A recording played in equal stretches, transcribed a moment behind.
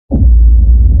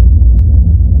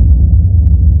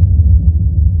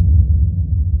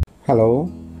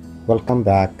Hello, welcome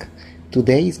back.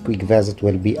 Today's quick visit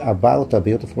will be about a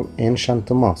beautiful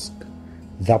ancient mosque,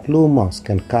 the Blue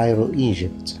Mosque in Cairo,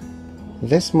 Egypt.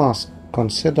 This mosque,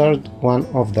 considered one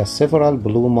of the several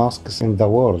blue mosques in the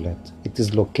world, it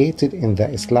is located in the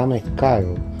Islamic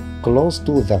Cairo, close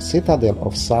to the citadel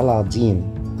of Saladin.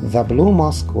 The Blue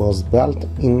Mosque was built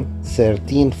in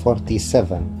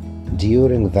 1347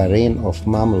 during the reign of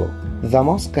Mamluk. The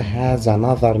mosque has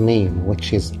another name,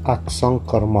 which is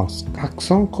Aksonkor Mosque.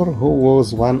 Aksonkor, who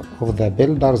was one of the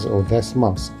builders of this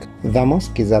mosque. The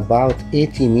mosque is about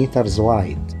 80 meters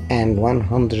wide and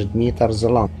 100 meters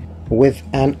long, with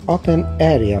an open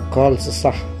area called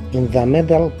Sah in the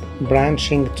middle,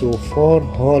 branching to 4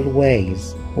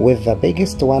 hallways, with the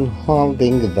biggest one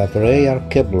holding the prayer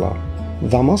Qibla.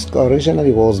 The mosque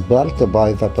originally was built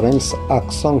by the Prince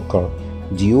Aksonkor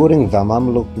during the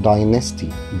Mamluk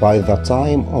dynasty by the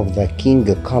time of the King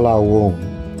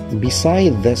Qalawun.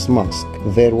 Beside this mosque,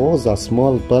 there was a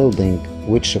small building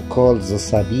which called the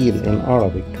Sabil in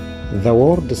Arabic. The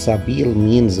word Sabil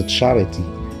means charity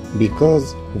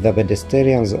because the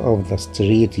pedestrians of the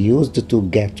street used to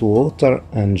get water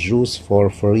and juice for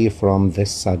free from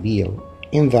this Sabil.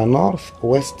 In the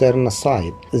northwestern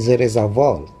side, there is a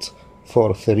vault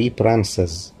for 3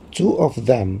 princes. 2 of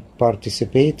them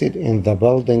participated in the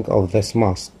building of this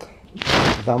mosque.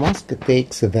 The mosque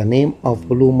takes the name of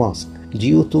Blue Mosque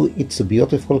due to its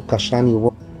beautiful Kashani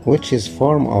wall, which is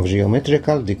form of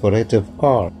geometrical decorative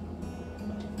art.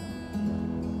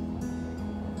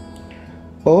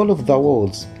 All of the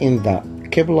walls in the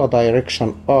Qibla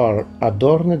direction are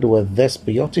adorned with this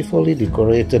beautifully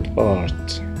decorated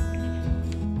art.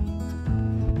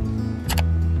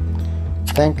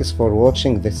 Thanks for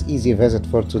watching this easy visit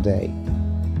for today.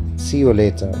 See you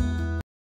later.